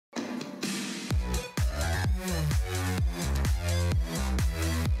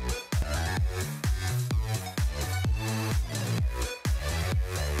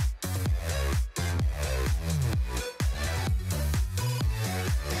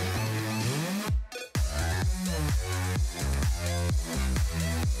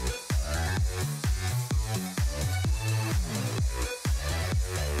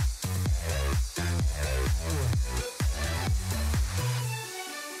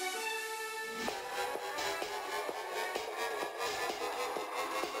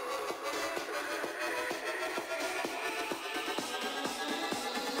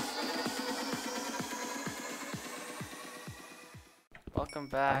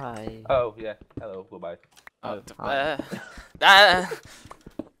back. Hi. Oh, yeah. Hello, goodbye. Oh,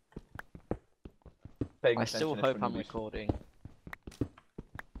 Paying I still attention is hope for I'm newbies. recording.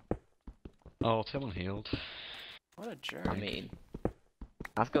 Oh, Timon healed. What a jerk. I mean,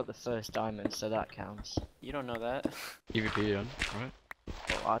 I've got the first diamond, so that counts. You don't know that. PvP on, right?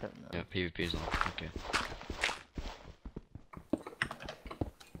 Well, I don't know. Yeah, PvP's on. Okay.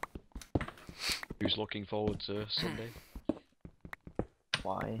 Who's looking forward to Sunday?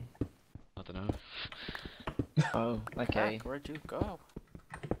 Why? I don't know. Oh, okay. Heck, where'd you go?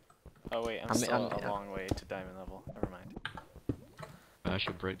 Oh wait, I'm still a long way to diamond level. Never mind. I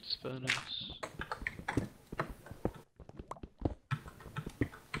should break this furnace.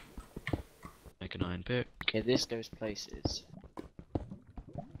 Make an iron pick. Okay, this goes places.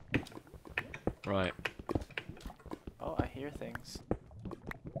 Right. Oh, I hear things.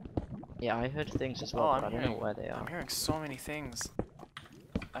 Yeah, I heard things as well, Oh, but I don't know where they I'm are. hearing so many things.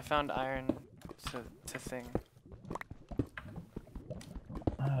 I found iron to thing.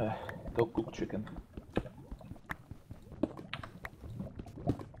 Go cook chicken.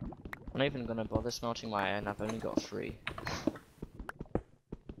 I'm not even gonna bother smelting my iron, I've only got 3.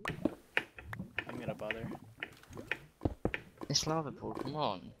 I'm gonna bother. This lava pool, come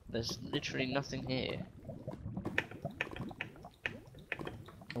on. There's literally nothing here.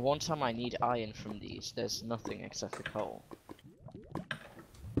 And one time I need iron from these, there's nothing except for coal.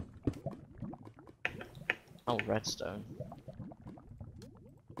 Oh, redstone.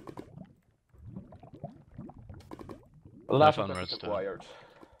 Lava found bucket redstone. acquired.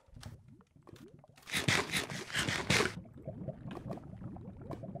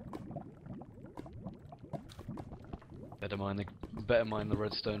 Better mine the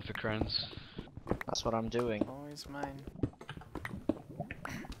redstone for crowns. That's what I'm doing. Always mine.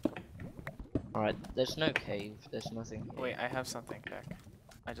 Alright, there's no cave, there's nothing here. Wait, I have something back.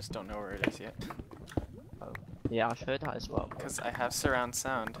 I just don't know where it is yet. Oh. Yeah, I've heard that as well. Because I have surround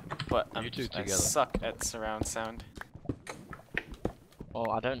sound, but I together. suck at surround sound. Oh,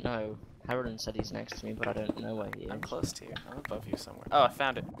 I don't know. Harlan said he's next to me, but I don't know where he is. I'm close to you. I'm above you somewhere. Oh, I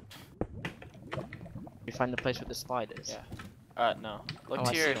found it. You find the place with the spiders? Yeah. No. Look Oh, to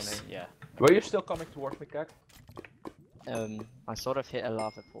I see your... it on it. Yeah. Were you still coming towards me, Kak? I sort of hit a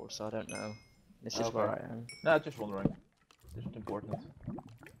lava pool, so I don't know. This is where I am. No, just wondering. Just important.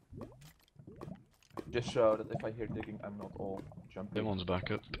 Just so that if I hear digging, I'm not all jumping Timon's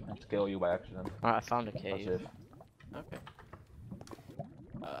back up. and kill you by accident. Alright, I found a That's cave. it. Okay.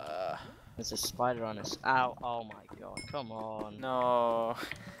 There's a spider on us. Ow, oh my god, come on. No.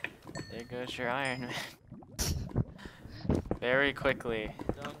 There goes your iron, man. Very quickly.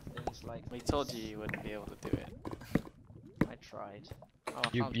 Dumb things like We this. told you you wouldn't be able to do it. I tried. Oh, I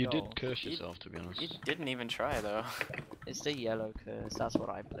You found did gold. curse yourself, to be honest. You didn't even try, though. It's the yellow curse, that's what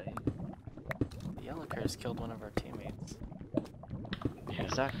I blame. The yellow curse killed one of our teammates. Yeah.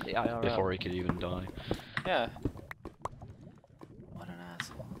 Exactly, IRL. Before he could even die. Yeah. What an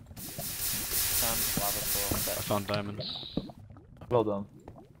asshole. Found lava pool. I found diamonds. Well done.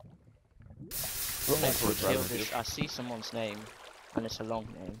 I'm gonna for kill this. I see someone's name, and it's a long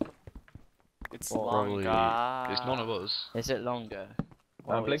name. It's Well, Probably. longer. It's none of us. Is it longer?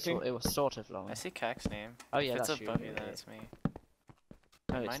 I'm it's blinking. it was sort of long. I see Kak's name. Oh yeah, If it's that's above you. you, then it's me.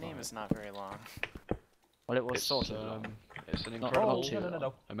 No, My it's name not. is not very long. Well, it was It's, sort of long. It's an Not incredible too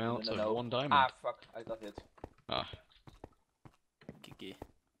long. amount No, of no. 1 diamond. Ah, fuck, I got hit. Ah, Kiki.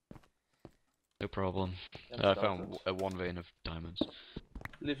 no problem. Them I stuff found is- 1 vein of diamonds.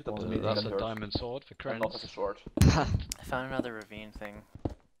 Leave it up to Well, me. to That's get a hurt. diamond sword for And not with a crowns. sword. I found another ravine thing.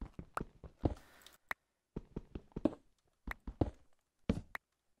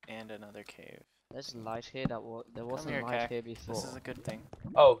 And another cave. There's light here that there wasn't here, light Kak. here before. This is a good thing.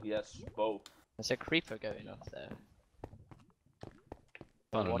 Oh, yes, bow. There's a creeper going up there.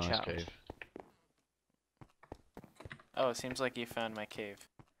 Found a watch nice out. cave. Oh, it seems like you found my cave.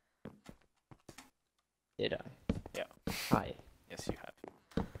 Did I? Yeah. Hi. Yes, you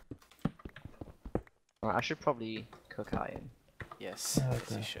have. Right, I should probably cook iron. Yes, yes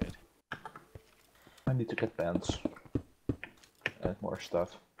you Okay. should. I need to get pants. And more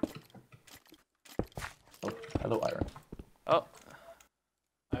stuff. Oh, hello, iron. Oh!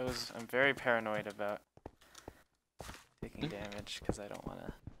 I'm very paranoid about taking damage, because I don't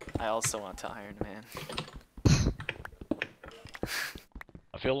wanna... I also want to Iron Man.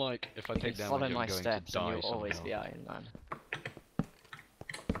 I feel like if I You take can damage, follow I'm my going steps to and die you'll always somehow. be Iron Man.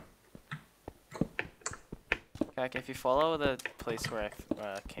 Kak, if you follow the place where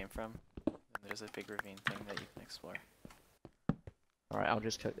I came from, then there's a big ravine thing that you can explore. Alright, I'll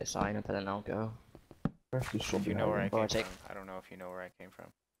just cook this iron up and then I'll go. Where's the If zombie you know where I hiding? came Or take- from. I don't know if you know where I came from.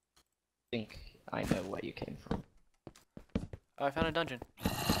 I think I know where you came from. Oh, I found a dungeon.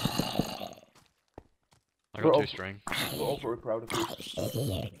 I We're got all- 2 string. We're all very proud of you.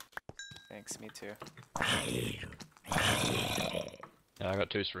 Thanks, me too. Yeah, I got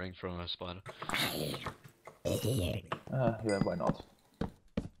 2 string from a spider. Yeah, why not?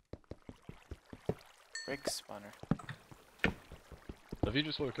 Brick spawner. Have you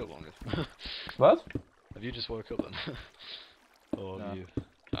just woke up, Longest? What? Have you just woke up then? Or have No. you?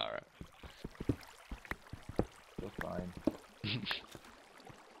 Alright. You're fine.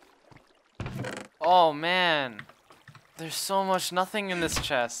 Oh man! There's so much nothing in this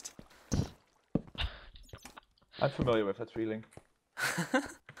chest. I'm familiar with that feeling.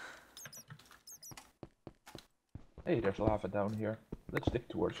 Hey, there's lava down here. Let's stick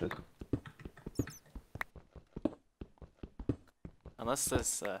towards it. Unless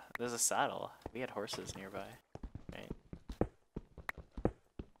there's a saddle. We had horses nearby, right?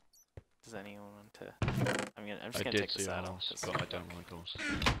 Does anyone want to? I'm just I gonna did take the see saddle. animals, 'Cause but I don't like horses.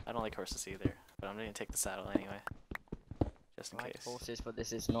 I don't like horses either, but I'm gonna take the saddle anyway, just in Like case. horses, but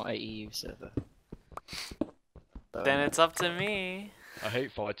this is not a EU server. So, Then it's up to me. I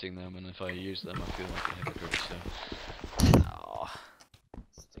hate fighting them, and if I use them, I feel like a hypocrite, so... Oh,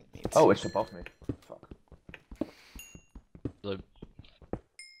 me Oh, too. it's above me. Fuck.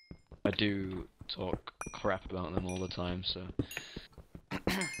 I do talk crap about them all the time, so...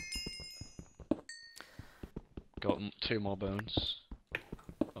 Got 2 more bones.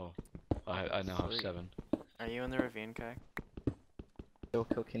 Oh, I now have Sweet. 7. Are you in the ravine, Kai? still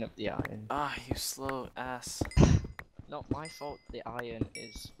cooking up the iron. Ah, you slow ass. Not my fault. The iron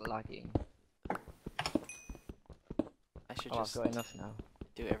is lagging. I should Oh, I've just got enough now.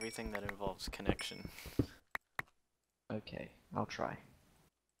 do everything that involves connection. Okay, I'll try.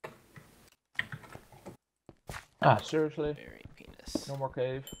 Ah, seriously? Very penis. No more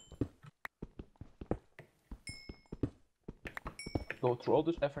cave? Go through all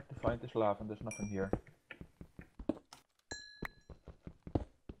this effort to find this lava and there's nothing here.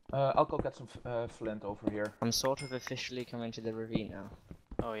 I'll go get some flint over here. I'm sort of officially coming to the ravine now.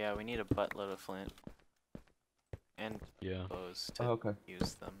 Oh yeah, we need a buttload of flint. And Yeah. bows to Okay,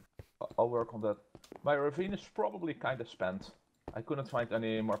 use them. I'll work on that. My ravine is probably kinda spent. I couldn't find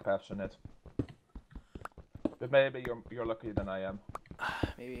any more paths in it. But maybe you're luckier than I am.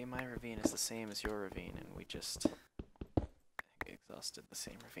 Maybe my ravine is the same as your ravine and we just exhausted the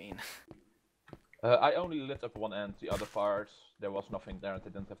same ravine. I only lit up one end, the other part there was nothing there and I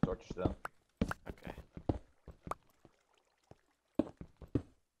didn't have torches then. Okay.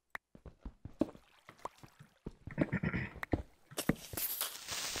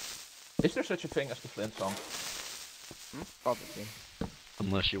 Is there such a thing as the flint song? Probably.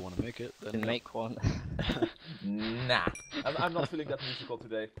 Unless you want to make it, then... Didn't make one. Nah. I'm not feeling that musical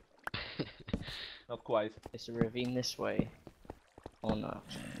today. Not quite. Is the ravine this way? Or not?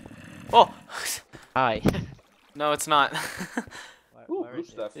 Oh! Hi. No, it's not. Ooh, where blue is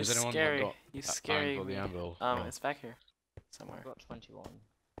it? stuff. You Has anyone scary. got You a- scary. anvil, the anvil? It's back here. Somewhere. I've got 21.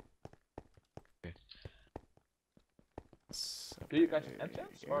 Do you guys have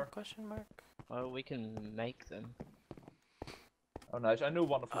enchants, or? Question mark? Well, we can make them. Oh nice, I knew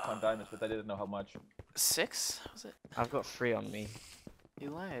one of you found diamonds, but I didn't know how much. 6? Was it? I've got 3 on me You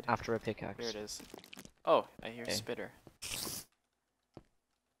lied. after a pickaxe. Here it is. Oh, I hear Okay. spitter.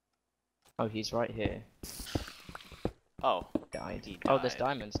 Oh, he's right here. Oh, Died. He Oh, there's died.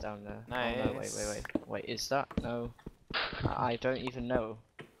 diamonds down there. Oh no, wait, Nice. wait, is that? No. I don't even know.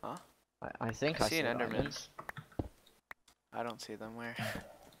 Huh? I think I I see saw an Enderman. diamonds. I don't see them where.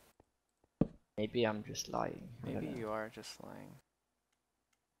 Maybe I'm just lying. I don't Maybe know. you are just lying.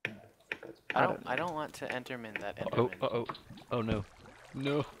 I don't I don't want to enderman that Oh, enderman. oh, oh no.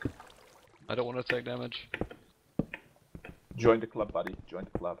 No. I don't want to take damage. Join the club, buddy. Join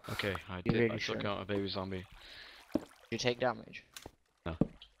the club. Okay, I You did. really I took sure? out a baby zombie. Did you take damage? I'm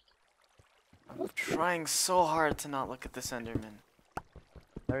trying so hard to not look at this enderman.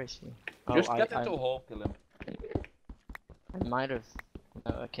 Where is he? Oh, Just I, get into a hole, kill him. I might have.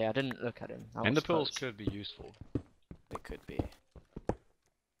 No, okay, I didn't look at him. I Ender was pearls close. could be useful. It could be.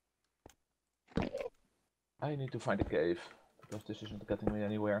 I need to find a cave, because this isn't getting me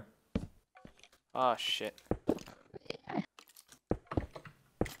anywhere. Oh shit.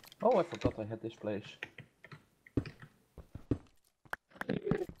 Oh, I forgot I had this place.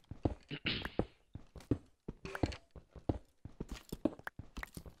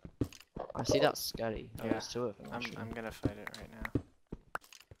 I see that skelly. Oh, Yeah, there's 2 of them. Actually. I'm gonna fight it right now.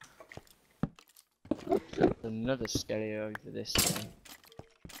 There's another skelly over this way.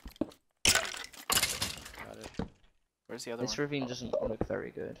 Where's the other This one? ravine doesn't look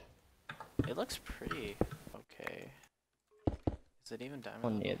very good. It looks pretty okay. Is it even diamond?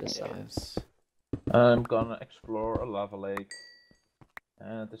 On the level? other side. It is. I'm gonna explore a lava lake.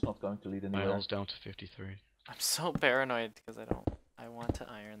 And it's not going to lead My anywhere. health's down to 53. I'm so paranoid because I want to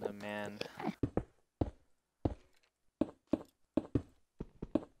iron them, man.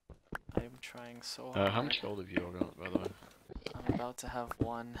 I'm trying so hard. How much gold have you got, by the way? I'm about to have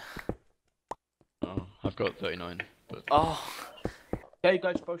one. Oh, I've got 39. But Oh! Okay,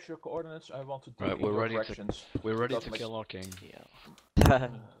 guys, post your coordinates. I want to dig Right, in we're your ready to- directions. we're ready Because to my- kill our king. Yeah.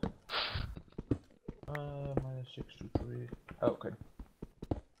 Minus 6 to 3. Okay.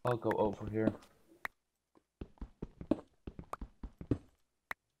 I'll go over here.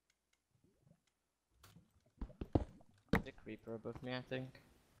 The creeper above me, I think.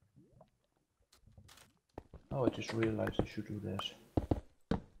 Oh, I just realized I should do this.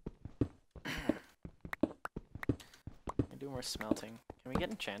 I do more smelting. Can we get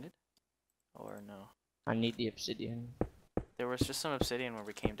enchanted? Or no? I need the obsidian. There was just some obsidian where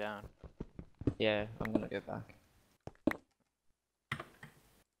we came down. Yeah, I'm gonna go back.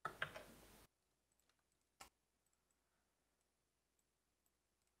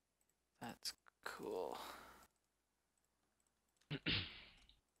 That's cool.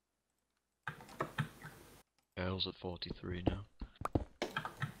 Hell's at 43 now.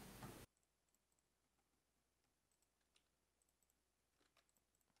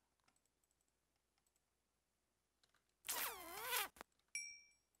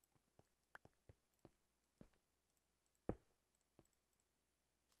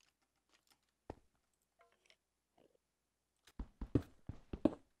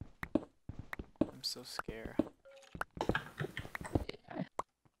 I'm so scared.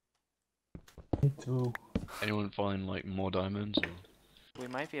 Me too. Anyone find like more diamonds? Or? We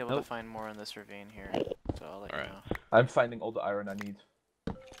might be able to find more in this ravine here, so I'll let Alright. you know. I'm finding all the iron I need.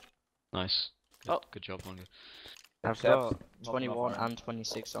 Nice. Good, Oh. good job, Hunger. I've Except got not 21 enough iron. and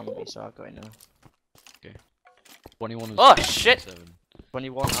 26 on me, so I'll go in now. 21 is Oh, shit! 7.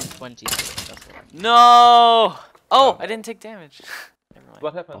 21 and 26, that's what I need. No! Oh, I didn't take damage. Never mind.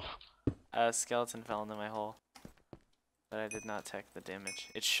 What happened? Oh. A skeleton fell into my hole, but I did not take the damage.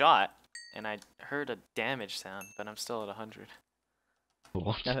 It shot, and I heard a damage sound, but I'm still at 100.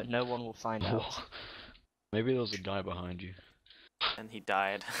 What? No one will find out. What? Maybe there was a guy behind you. And he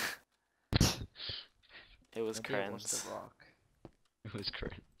died. It was Maybe it was Krenz. the rock. It was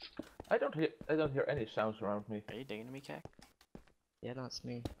great. I don't hear any sounds around me. Are you digging to me, Kak? Yeah, that's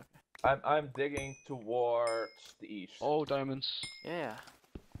me. I'm digging towards the east. Oh, diamonds. Yeah.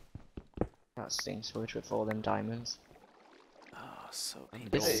 That stinks with all them diamonds. Oh, so This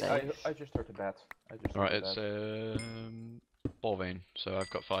painful. is Hey, safe. I just heard a bat. I just Alright, heard it's a 4 vein, so I've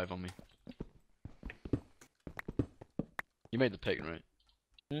got 5 on me. You made the pick, right?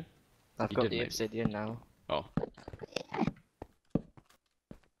 I've You got did the make- obsidian now. Oh,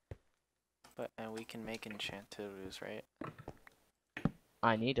 And we can make enchantados, right?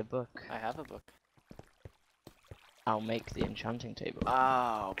 I need a book. I have a book. I'll make the enchanting table.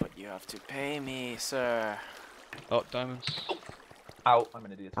 Oh, but you have to pay me, sir. oh, diamonds. Ow, I'm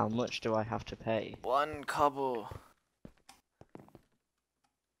an idiot. How much do I have to pay? 1 cobble.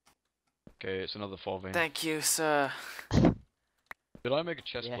 Okay, it's another 4 vein. Thank you, sir. Did I make a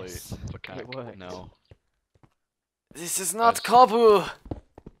chest Yes, plate for it Cac? worked. No. This is not Yes. cobble.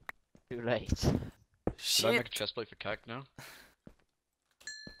 Too late. Did I Shit. make a chest plate for Cac now?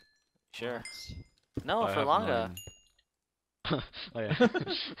 Sure. No, I for have longer. 9. Oh yeah.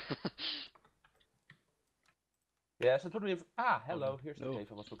 Yes, it would be. Hello. Here's the no. cave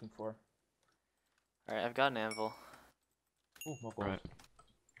I was looking for. Alright, I've got an anvil. Oh, more gold. Right.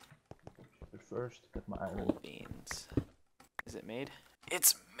 But first, get my iron. Cool beans. Is it made?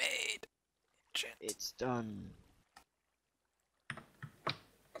 It's made. Enchant. It's done.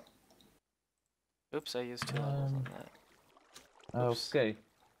 Oops, I used 2 levels on that. Oops. Okay,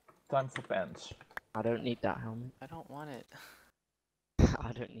 time for pants. I don't need that helmet. I don't want it.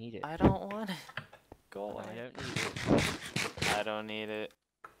 I don't need it. I don't want it. Go No, away. I don't need it. I don't need it.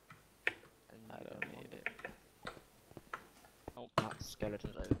 I don't need it. Oh, that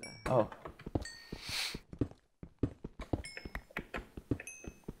skeleton's over there. Oh,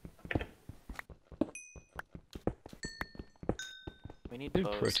 We need Doing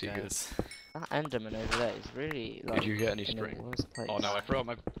bows, pretty good. guys. That Enderman over there is really like Did you get any in string? the worst place. Oh no, I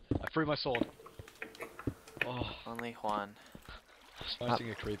threw my sword. Oh, Only Juan. I was fighting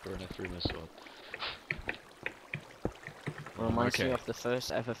a creeper and I threw my sword. Reminds me Okay. of the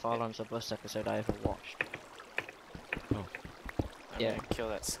first ever Far Lands of Bust episode I ever watched. I'm Yeah. gonna kill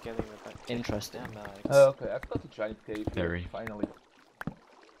that skelly with that. Interesting. Damn Alex. Okay, I've got a giant cave here, Very. finally.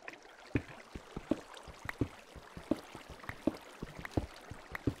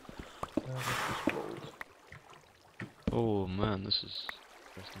 This is gold. Oh man, this is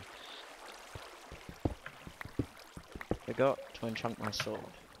interesting. Forgot to enchant my sword.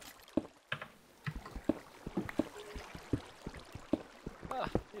 Ah,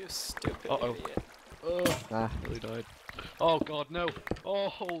 you stupid Uh-oh. idiot. Oh, Ah, nearly died. Oh god, no! Oh,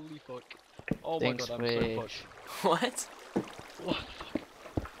 holy fuck! Oh my thanks, god, I'm so Witch. fucked. What? What the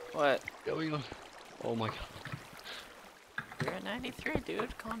fuck What? is going on? Oh my god. You're at 93,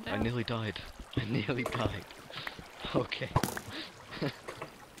 dude. Calm I down. nearly died. I nearly died. Okay.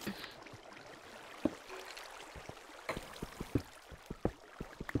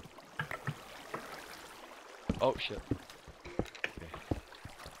 Oh shit. Okay.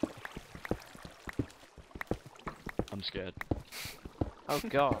 I'm scared. Oh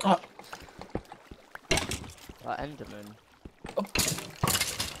god. Ah. That Enderman.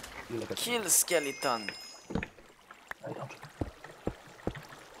 You look at Kill skeleton. I don't.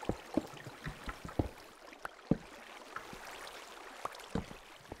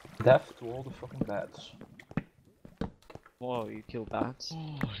 Death to all the fucking bats. Whoa, you kill bats?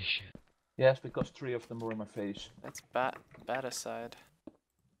 Holy shit. Yes, because 3 of them were in my face. That's bat aside.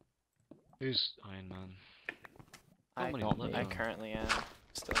 Who's Iron Man? I, How many not left me. I are there? currently am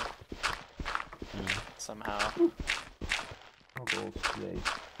still Yeah. somehow. Oh gold, yay.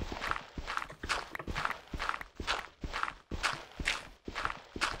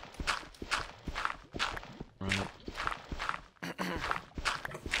 Right.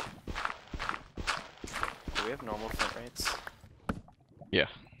 Do we have normal flint rates? Yeah.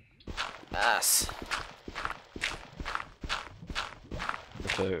 Ass.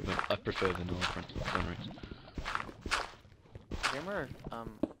 I prefer the normal front rates. Is there more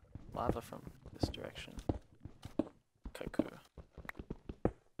lava from this direction? Cuckoo.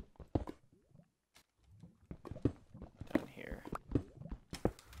 Down here.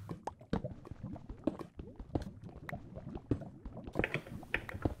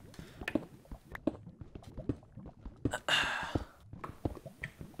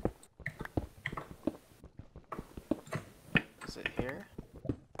 Is it here?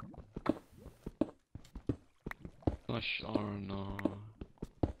 Gosh, oh no.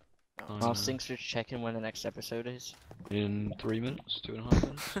 No. I was thinking of checking when the next episode is. In 3 minutes? 2.5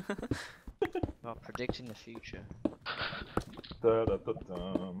 minutes? Well, predicting the future.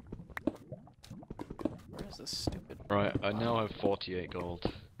 Da-da-da-dum. Where is this stupid? Right, I now have 48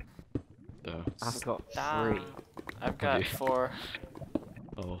 gold. So, I've got Damn. 3. I've got you? 4.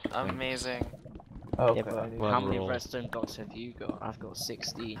 oh. Amazing. Okay. Yeah, but Well, how many roll. redstone blocks have you got? I've got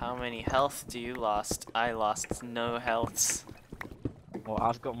 16. How many health do you lost? I lost no healths. Well,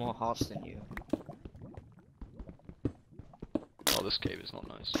 I've got more hearts than you. Oh, this cave is not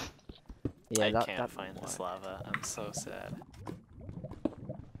nice. Yeah, I that, can't that find this why. lava. I'm so sad.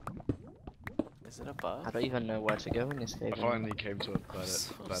 Is it above? I don't even know where to go in this cave. I finally came to a bad,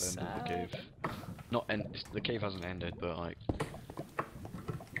 So bad end of the sad. cave. Not end. The cave hasn't ended, but like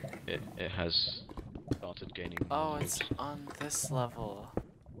it has started gaining. Oh, more it's levels. on this level.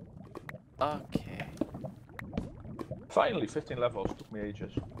 Okay. Finally, 15 levels. Took me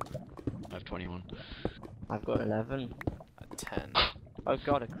ages. I have 21. I've got 11. 10. Oh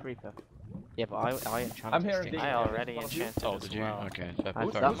god, a creeper. Yeah, but I enchanted. I'm here things. indeed. I Yeah, already it's one of you. enchanted Oh, as did you? well. Okay. That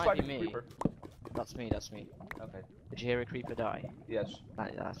Who's might fighting be the me. creeper? That's me, that's me. Okay. Did you hear a creeper die? Yes.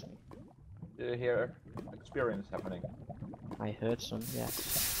 That's me. Did you hear experience happening? I heard some,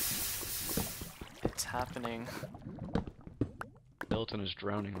 yes. It's happening. Skeleton is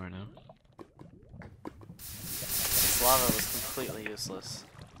drowning right now. This lava was completely useless.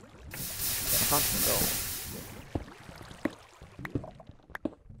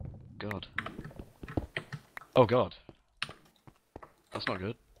 God. Oh god. That's not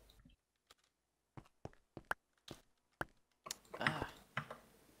good. Ah.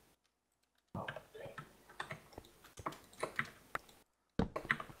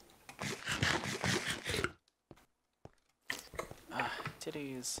 Ah,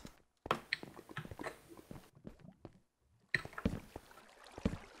 titties.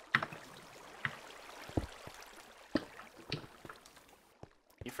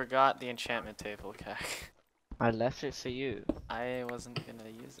 You forgot the enchantment table, Kak. I left it for you. I wasn't gonna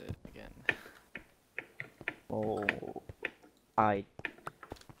use it again. Oh, I.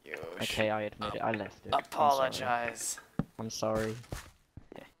 You Okay, I admit it. I left it. I'm sorry. apologize. I'm sorry.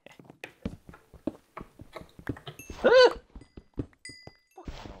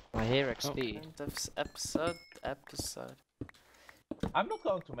 I hear XP. End of episode. I'm not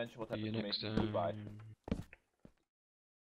going to mention what See you happened to me. next Goodbye. time.